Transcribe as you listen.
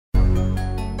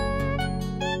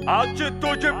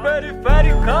Atitude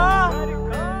periférica.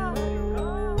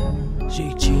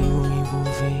 Jeitinho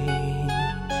envolvente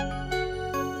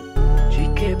de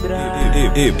quebrar.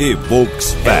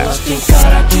 EVOLKSFEST. Ela tem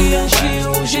cara de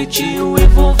anjinho, jeitinho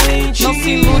envolvente. Não se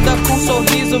iluda com um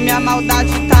sorriso, minha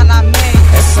maldade tá na mente.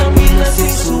 Essa mina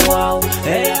sensual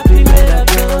é a primeira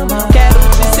dama. Quero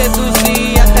te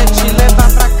seduzir até te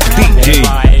levar pra cama.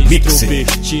 Ela é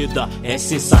extrovertida, é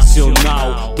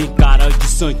sensacional. Tem cara de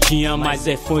santinha, mas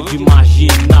é fã de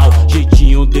marginal.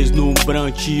 Jeitinho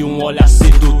deslumbrante, um olhar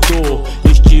sedutor.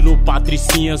 Estilo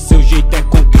patricinha, seu jeito é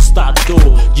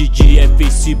conquistador. De dia é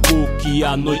Facebook,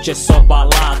 à noite é só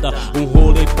balada. Um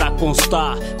rolê pra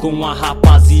constar com a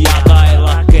rapaziada.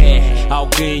 Ela quer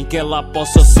alguém que ela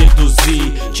possa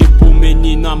seduzir, tipo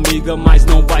menina amiga, mas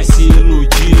não vai se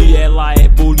iludir. Ela é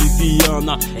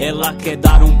boliviana, ela quer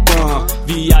dar um pan.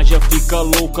 Viaja, fica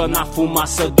louca na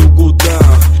fumaça do Gudã.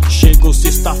 Chegou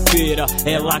sexta-feira,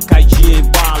 ela cai de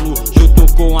embalo.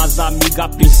 Junto com as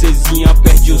amigas, princesinha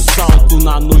perde o salto.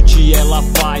 Na noite ela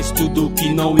faz tudo que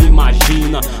não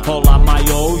imagina. Rola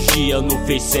maior orgia, no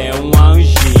Face é uma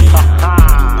anjinha.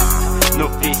 No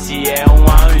Face é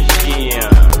uma anjinha.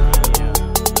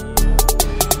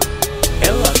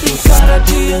 Ela tem cara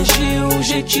de anjinho,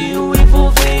 jeitinho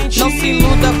envolvente. Não se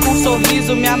iluda com um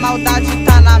sorriso, minha maldade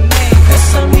tá na mente.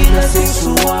 Essa mina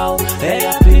sensual é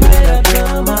a primeira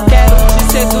dama. Quero te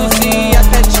seduzir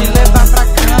até te levar pra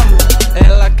cama.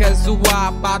 Ela quer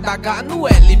zoar, badagar no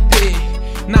LP,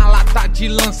 na lata de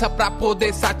lança pra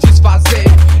poder satisfazer.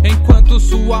 Enquanto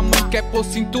sua mãe quer pôr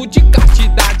cinto de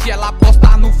castidade, ela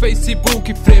posta no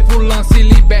Facebook, frevo, lance e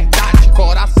liberdade.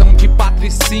 Coração de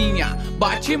patricinha,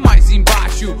 bate mais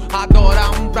embaixo. Adora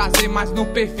um prazer, mas no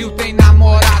perfil tem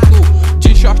namorado.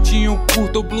 De shortinho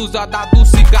curto, blusa da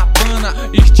Dulce Gabbana.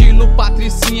 Estilo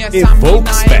patricinha, essa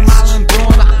mina é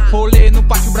malandrona. Rolê no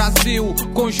Pátio Brasil,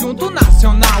 conjunto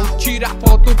nacional. Tira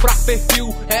foto pra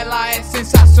perfil, ela é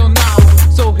sensacional.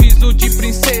 Sorriso de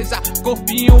princesa,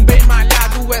 corpinho bem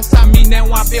malhado. Essa mina é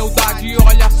uma beldade,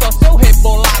 olha só seu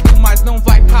rebolado. Mas não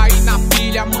vai cair na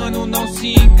pilha, mano, não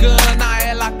se engana.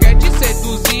 Ela quer te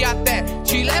seduzir até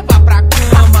te levar pra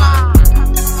cama.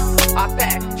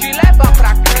 Até te levar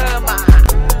pra cama.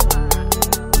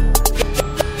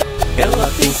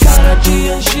 Ela tem cara de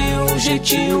anjinho,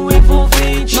 jeitinho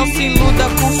envolvente. Não se iluda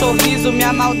com um sorriso,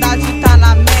 minha maldade tá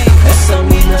na mente. Essa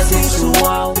mina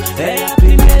sensual é a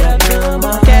primeira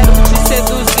dama. Quero te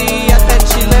seduzir até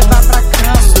te levar pra cama.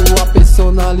 Sua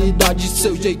personalidade,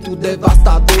 seu jeito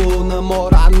devastador.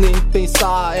 Namorar nem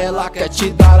pensar, ela quer te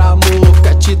dar amor.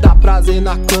 Quer te dar prazer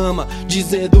na cama,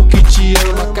 dizendo que te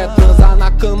ama. Quer transar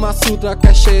na cama sutra,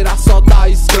 quer cheirar só da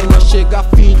escama. Chega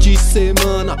fim de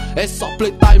semana, é só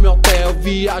playtime hotel.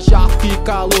 Viajar,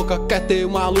 fica louca, quer ter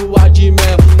uma lua de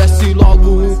mel. Desce logo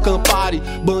um Campari,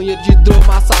 banheiro de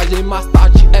hidromassagem. Mais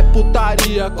tarde é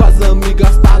putaria, com as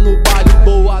amigas tá no baile.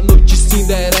 Boa noite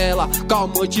Cinderela,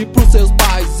 calmante pros seus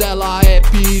pais. Ela é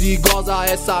perigosa,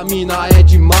 essa mina é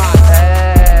demais.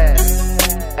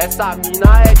 Essa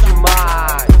mina é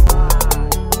demais.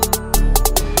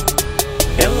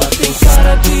 Ela tem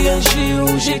cara de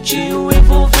anjinho, jeitinho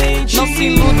envolvente. Não se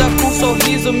iluda com um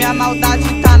sorriso, minha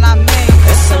maldade tá na mente.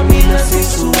 Essa mina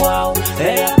sensual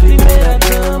é a primeira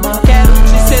dama. Quero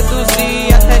te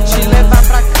seduzir até te levar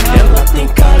pra cama. Ela tem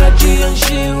cara de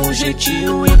anjinho,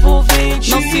 jeitinho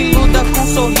envolvente. Não se iluda com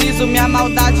um sorriso, minha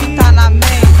maldade tá na mente.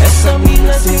 Essa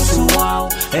mina sensual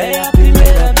é a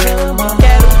primeira dama.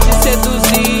 Quero te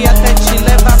seduzir até te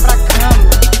levar pra cama.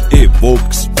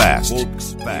 EVOLKSFEST.